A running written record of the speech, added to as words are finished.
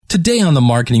Today on the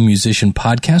Marketing Musician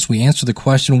Podcast, we answer the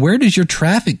question, where does your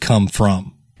traffic come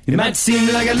from? It might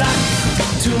seem like a lot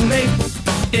to make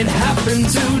it happen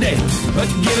today,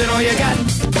 but give it all you got,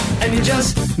 and you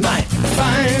just might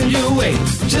find your way.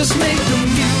 Just make the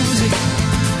music,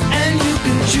 and you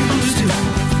can choose to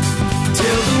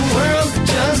tell the world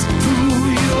just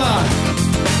who you are.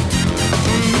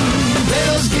 Play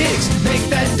those gigs, make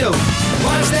that dough,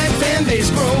 watch that fan base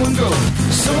grow and grow.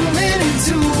 So many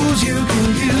tools you can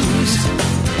use.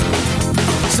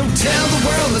 So tell the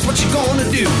world that's what you're gonna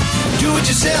do. Do it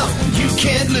yourself, you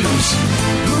can't lose.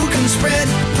 Who can spread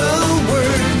the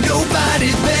word?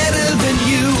 Nobody's better than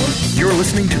you. You're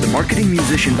listening to the Marketing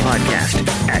Musician Podcast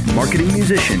at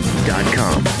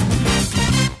marketingmusician.com.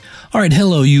 All right,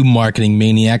 hello, you marketing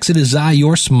maniacs. It is I,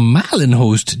 your smiling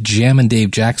host, Jammin'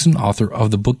 Dave Jackson, author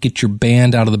of the book, Get Your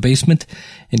Band Out of the Basement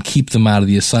and Keep Them Out of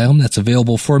the Asylum. That's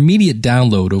available for immediate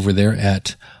download over there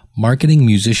at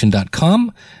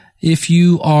marketingmusician.com. If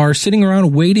you are sitting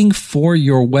around waiting for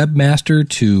your webmaster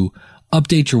to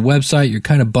update your website, you're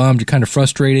kind of bummed, you're kind of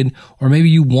frustrated, or maybe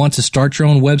you want to start your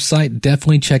own website,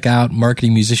 definitely check out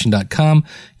marketingmusician.com.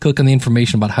 Click on the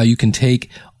information about how you can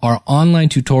take our online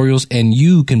tutorials and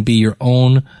you can be your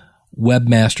own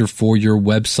webmaster for your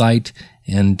website.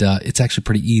 And it's actually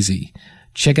pretty easy.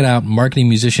 Check it out,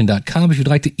 marketingmusician.com. If you'd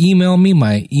like to email me,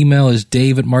 my email is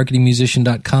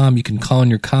dave@marketingmusician.com. You can call in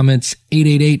your comments,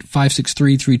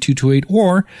 888-563-3228,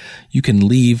 or you can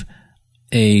leave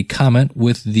a comment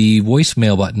with the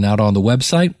voicemail button out on the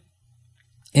website.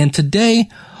 And today,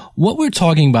 what we're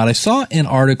talking about, I saw an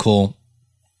article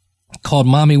called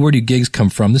Mommy, Where Do Gigs Come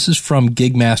From? This is from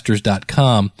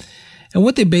gigmasters.com. And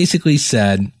what they basically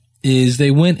said is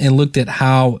they went and looked at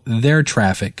how their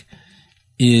traffic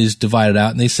is divided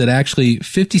out. And they said actually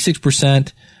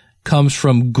 56% comes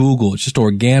from Google. It's just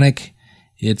organic.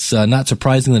 It's not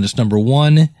surprising that it's number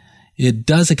one. It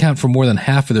does account for more than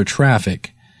half of their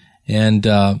traffic. And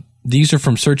these are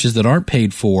from searches that aren't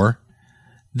paid for.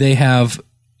 They have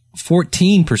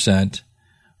 14%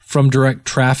 from direct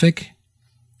traffic.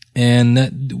 And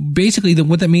that, basically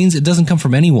what that means, it doesn't come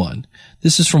from anyone.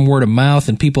 This is from word of mouth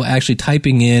and people actually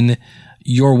typing in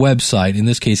your website, in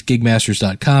this case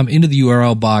gigmasters.com, into the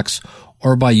URL box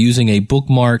or by using a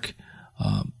bookmark.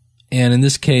 And in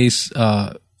this case,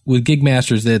 with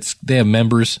Gigmasters, they have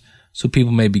members, so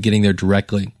people may be getting there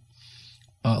directly.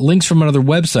 Links from another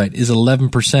website is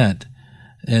 11%.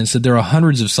 And so there are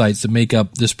hundreds of sites that make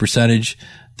up this percentage.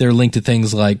 They're linked to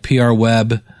things like PR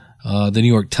Web, the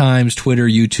New York Times, Twitter,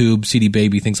 YouTube, CD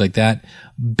Baby, things like that.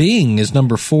 Bing is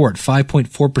number 4 at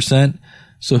 5.4%.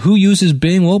 So who uses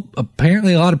Bing? Well,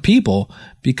 apparently a lot of people,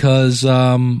 because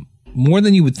more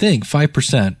than you would think,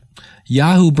 5%.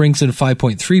 Yahoo brings in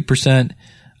 5.3%.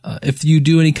 If you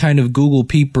do any kind of Google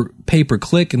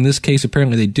pay-per-click, in this case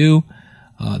apparently they do,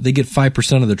 they get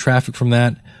 5% of the traffic from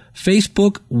that.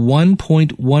 Facebook,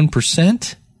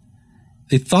 1.1%.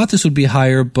 They thought this would be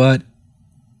higher, but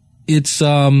it's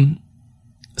since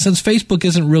Facebook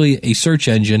isn't really a search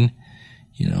engine,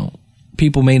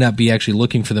 people may not be actually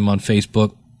looking for them on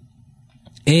Facebook.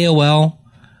 AOL,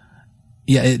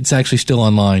 yeah, it's actually still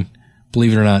online.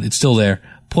 Believe it or not, it's still there.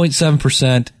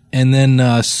 0.7%. And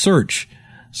then search.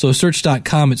 So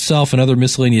search.com itself and other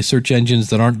miscellaneous search engines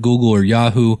that aren't Google or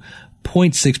Yahoo,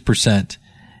 0.6%.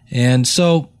 And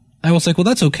so I was like, well,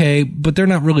 that's okay, but they're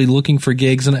not really looking for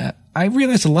gigs. And I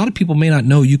realized a lot of people may not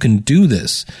know you can do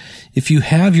this. If you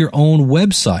have your own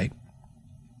website,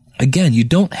 again, you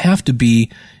don't have to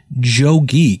be Joe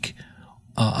Geek.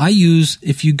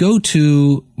 If you go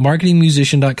to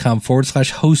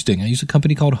marketingmusician.com/hosting, I use a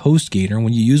company called HostGator. And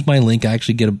when you use my link, I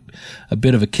actually get a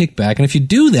bit of a kickback. And if you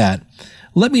do that,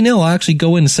 let me know. I'll actually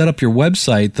go in and set up your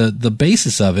website, the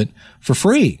basis of it, for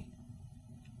free.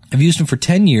 I've used them for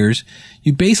 10 years.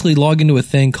 You basically log into a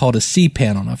thing called a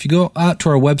cPanel. Now, if you go out to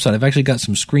our website, I've actually got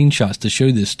some screenshots to show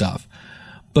you this stuff.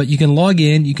 But you can log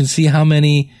in. You can see how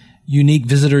many unique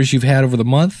visitors you've had over the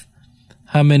month,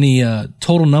 how many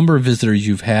total number of visitors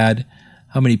you've had,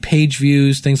 how many page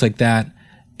views, things like that.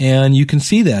 And you can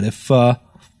see that. If I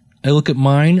look at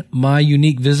mine, my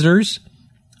unique visitors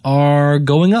are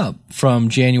going up from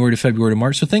January to February to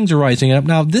March. So things are rising up.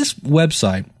 Now, this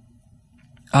website,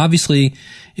 obviously,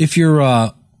 if you're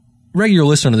a regular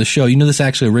listener to the show, you know this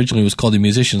actually originally was called The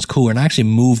Musician's Cooler, and I actually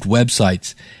moved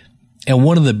websites. And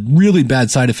one of the really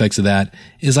bad side effects of that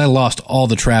is I lost all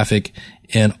the traffic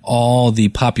and all the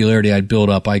popularity I'd built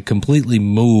up. I completely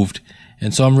moved.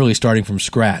 And so I'm really starting from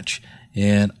scratch.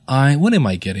 And what am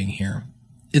I getting here?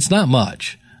 It's not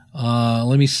much.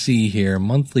 Let me see here.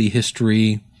 Monthly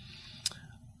history.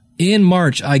 In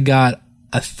March, I got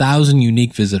 1,000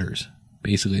 unique visitors.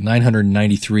 basically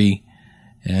 993.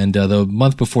 And the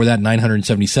month before that,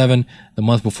 977. The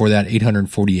month before that,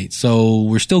 848. So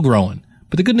we're still growing.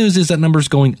 But the good news is that number's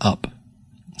going up.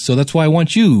 So that's why I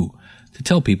want you to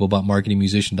tell people about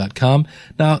marketingmusician.com.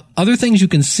 Now, other things you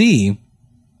can see,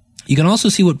 you can also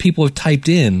see what people have typed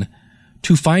in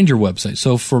to find your website.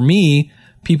 So for me,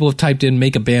 people have typed in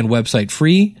make a band website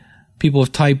free. People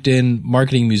have typed in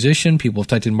marketing musician. People have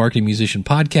typed in marketing musician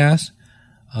podcast.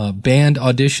 Band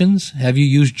auditions. Have you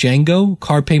used Django?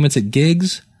 Card payments at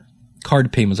gigs.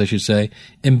 Card payments, I should say.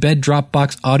 Embed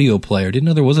Dropbox audio player. Didn't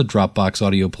know there was a Dropbox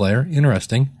audio player.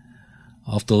 Interesting.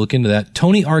 I'll have to look into that.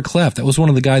 Tony R. Clef. That was one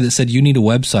of the guys that said you need a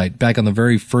website back on the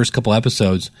very first couple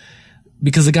episodes.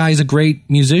 Because the guy is a great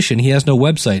musician. He has no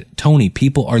website. Tony,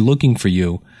 people are looking for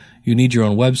you. You need your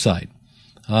own website.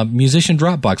 Musician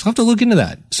Dropbox. I'll have to look into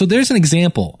that. So there's an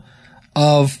example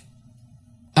of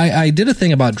I did a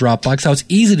thing about Dropbox, how it's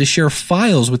easy to share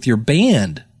files with your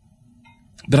band,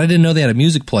 but I didn't know they had a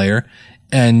music player.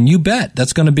 And you bet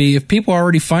that's going to be, if people are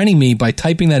already finding me by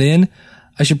typing that in,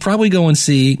 I should probably go and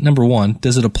see, number one,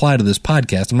 does it apply to this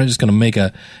podcast? I'm not just going to make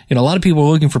a lot of people are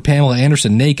looking for Pamela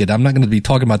Anderson naked. I'm not going to be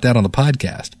talking about that on the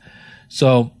podcast.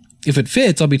 So if it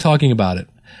fits, I'll be talking about it.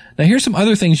 Now here's some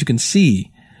other things you can see.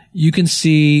 You can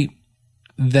see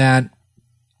that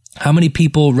how many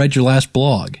people read your last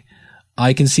blog.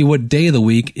 I can see what day of the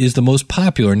week is the most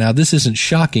popular. Now, this isn't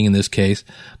shocking in this case.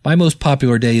 My most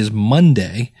popular day is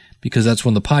Monday because that's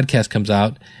when the podcast comes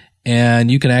out.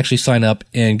 And you can actually sign up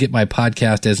and get my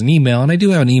podcast as an email. And I do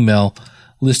have an email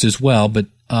list as well. But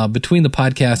between the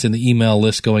podcast and the email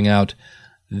list going out,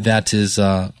 that is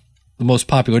the most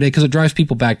popular day because it drives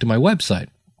people back to my website.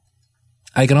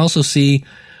 I can also see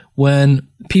when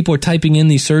people are typing in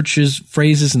these searches,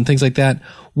 phrases, and things like that,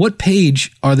 what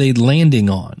page are they landing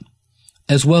on?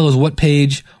 As well as what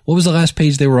was the last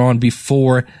page they were on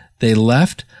before they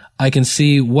left. I can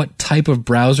see what type of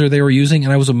browser they were using.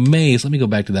 And I was amazed. Let me go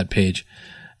back to that page.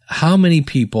 How many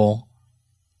people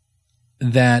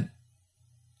that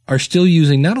are still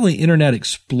using not only Internet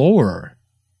Explorer,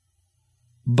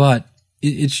 but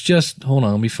it's just, hold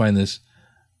on, let me find this.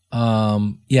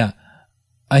 I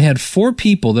had 4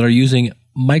 people that are using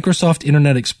Microsoft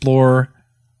Internet Explorer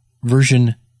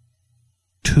version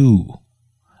 2.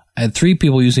 I had 3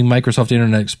 people using Microsoft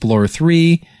Internet Explorer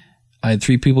 3. I had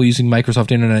 3 people using Microsoft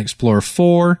Internet Explorer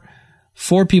 4.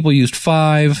 4 people used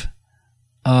 5.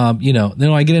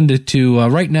 Then I get into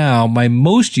right now, my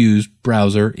most used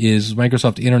browser is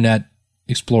Microsoft Internet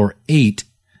Explorer 8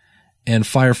 and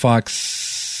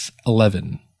Firefox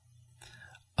 11.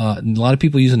 A lot of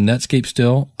people using Netscape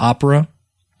still. Opera.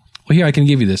 Well, here I can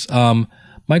give you this.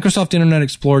 Microsoft Internet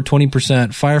Explorer 20%,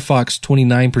 Firefox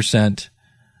 29%.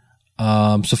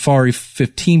 Safari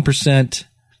 15%,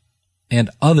 and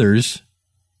others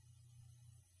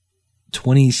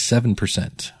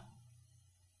 27%.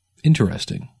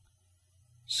 Interesting.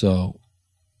 So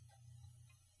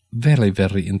very,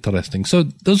 very interesting. So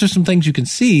those are some things you can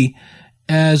see,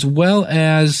 as well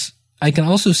as I can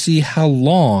also see how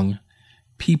long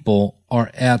people are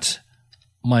at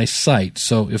my site.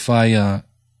 So if I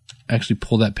actually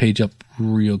pull that page up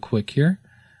real quick here,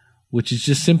 which is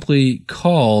just simply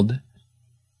called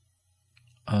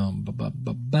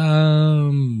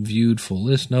viewed full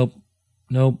list. Nope.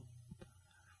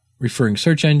 Referring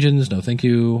search engines. No, thank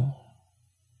you.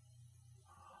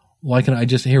 Why can I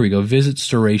just, here we go. Visits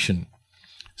duration.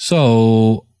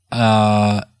 So,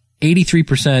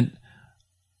 83%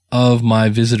 of my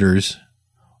visitors,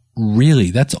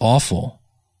 really, that's awful,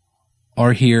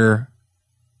 are here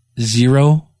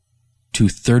 0 to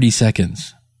 30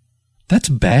 seconds. That's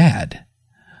bad.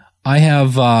 I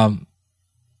have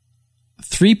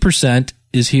 3%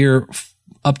 is here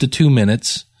up to 2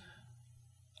 minutes.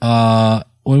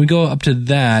 When we go up to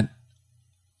that,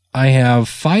 I have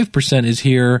 5% is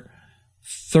here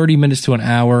 30 minutes to an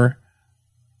hour.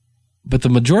 But the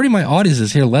majority of my audience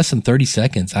is here less than 30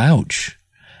 seconds. Ouch.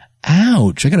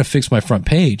 I got to fix my front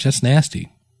page. That's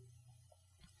nasty.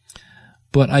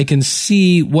 But I can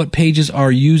see what pages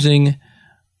are using.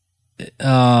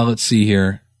 Let's see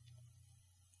here.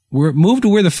 We're moved to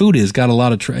where the food is. Got a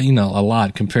lot of, a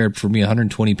lot compared for me,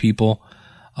 120 people.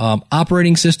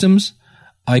 Operating systems.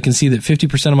 I can see that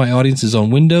 50% of my audience is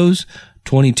on Windows.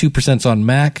 22% is on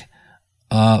Mac.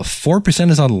 4%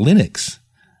 is on Linux.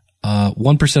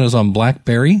 1% is on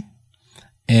BlackBerry.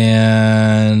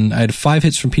 And I had 5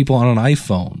 hits from people on an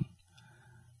iPhone.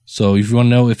 So if you want to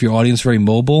know if your audience is very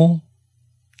mobile,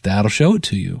 that'll show it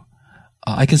to you.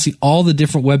 I can see all the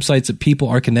different websites that people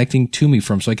are connecting to me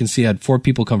from. So I can see I had 4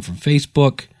 people come from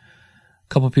Facebook. A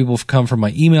couple of people have come from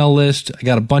my email list. I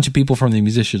got a bunch of people from the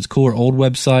Musicians Cooler old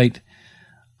website.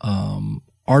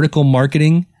 article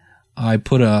marketing. I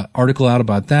put an article out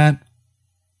about that.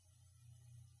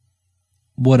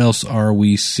 What else are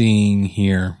we seeing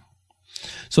here?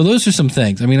 So those are some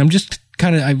things. I mean, I'm just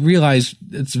I realize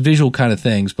it's visual kind of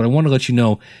things, but I want to let you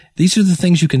know these are the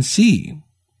things you can see.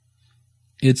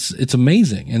 It's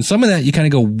amazing. And some of that you kind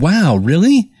of go, wow,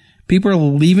 really? People are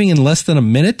leaving in less than a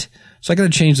minute? So I got to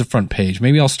change the front page.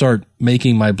 Maybe I'll start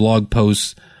making my blog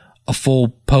posts a full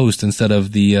post instead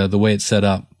of the way it's set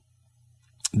up.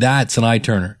 That's an eye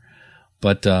turner.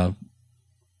 But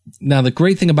now the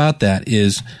great thing about that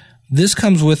is this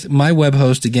comes with my web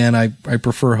host. Again, I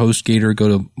prefer HostGator. Go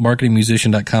to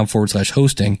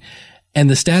marketingmusician.com/hosting. And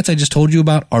the stats I just told you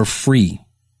about are free.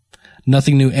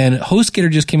 Nothing new. And HostGator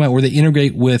just came out where they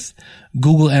integrate with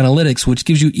Google Analytics, which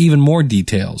gives you even more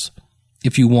details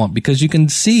if you want, because you can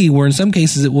see where in some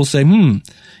cases it will say, in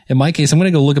my case, I'm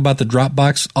going to go look about the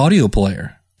Dropbox audio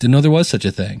player. Didn't know there was such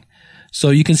a thing. So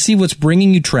you can see what's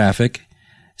bringing you traffic,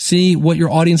 see what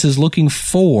your audience is looking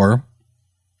for,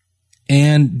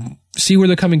 and see where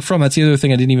they're coming from. That's the other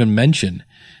thing I didn't even mention.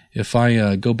 If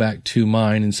I go back to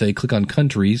mine and say click on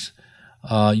countries,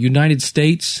 United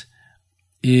States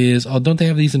is, don't they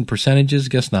have these in percentages?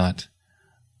 Guess not.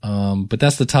 But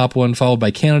that's the top one, followed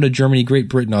by Canada, Germany, Great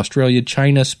Britain, Australia,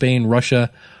 China, Spain,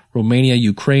 Russia, Romania,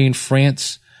 Ukraine,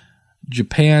 France,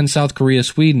 Japan, South Korea,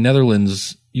 Sweden,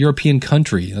 Netherlands, European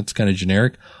country. That's kind of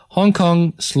generic. Hong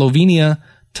Kong, Slovenia,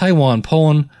 Taiwan,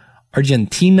 Poland,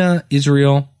 Argentina,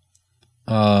 Israel,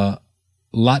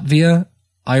 Latvia,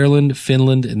 Ireland,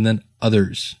 Finland, and then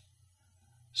others.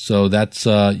 So that's,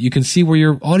 you can see where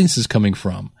your audience is coming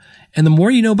from. And the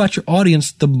more you know about your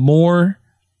audience, the more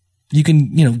you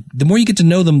can, the more you get to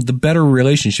know them, the better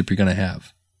relationship you're going to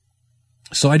have.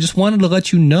 So I just wanted to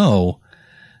let you know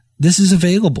this is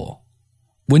available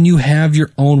when you have your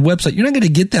own website. You're not going to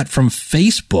get that from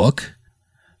Facebook.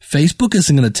 Facebook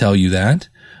isn't going to tell you that,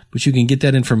 but you can get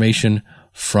that information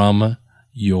from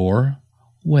your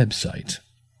website.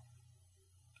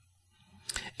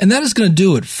 And that is going to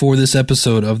do it for this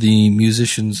episode of the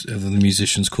Musicians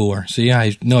Cooler. So yeah,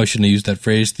 I know I shouldn't have used that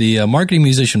phrase. The Marketing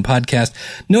Musician Podcast.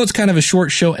 No, it's kind of a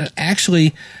short show. And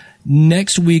actually,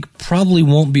 next week probably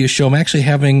won't be a show. I'm actually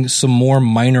having some more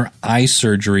minor eye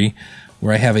surgery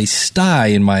where I have a sty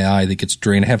in my eye that gets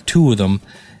drained. I have two of them.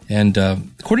 And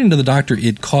according to the doctor,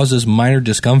 it causes minor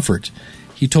discomfort.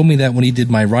 He told me that when he did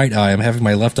my right eye. I'm having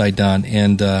my left eye done.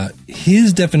 And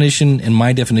his definition and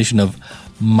my definition of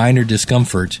minor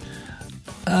discomfort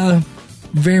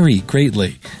vary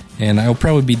greatly. And I'll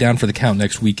probably be down for the count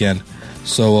next weekend.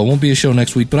 So it won't be a show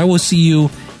next week. But I will see you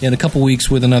in a couple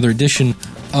weeks with another edition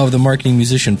of the Marketing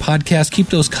Musician Podcast. Keep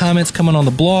those comments coming on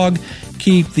the blog.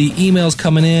 Keep the emails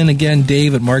coming in. Again,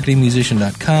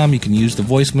 Dave@marketingmusician.com. You can use the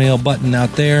voicemail button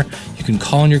out there. You can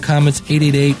call in your comments,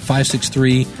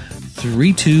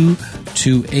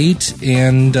 888-563-3228.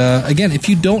 And again, if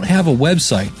you don't have a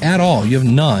website at all, you have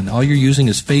none, all you're using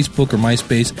is Facebook or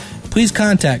MySpace, please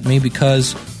contact me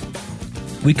because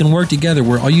we can work together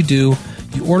where all you do,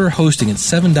 you order hosting, it's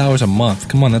 $7 a month.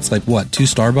 Come on, that's like what, 2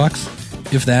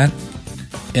 Starbucks, if that?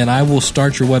 And I will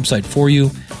start your website for you,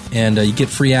 and you get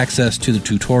free access to the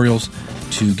tutorials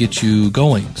to get you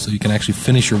going so you can actually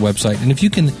finish your website. And if you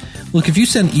can, look, if you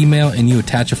send email and you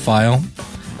attach a file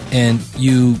and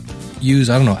you use,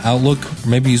 Outlook, or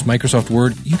maybe use Microsoft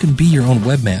Word, you can be your own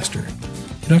webmaster.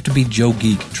 You don't have to be Joe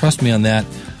Geek. Trust me on that.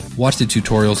 Watch the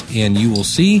tutorials and you will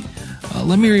see.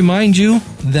 Let me remind you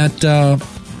that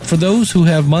for those who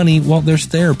have money, well, there's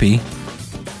therapy.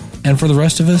 And for the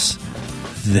rest of us,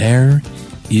 there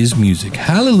is music.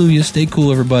 Hallelujah. Stay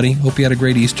cool, everybody. Hope you had a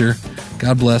great Easter.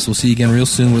 God bless. We'll see you again real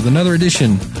soon with another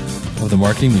edition of the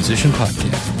Marketing Musician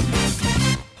Podcast.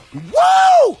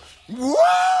 Whoa!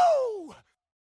 Whoa!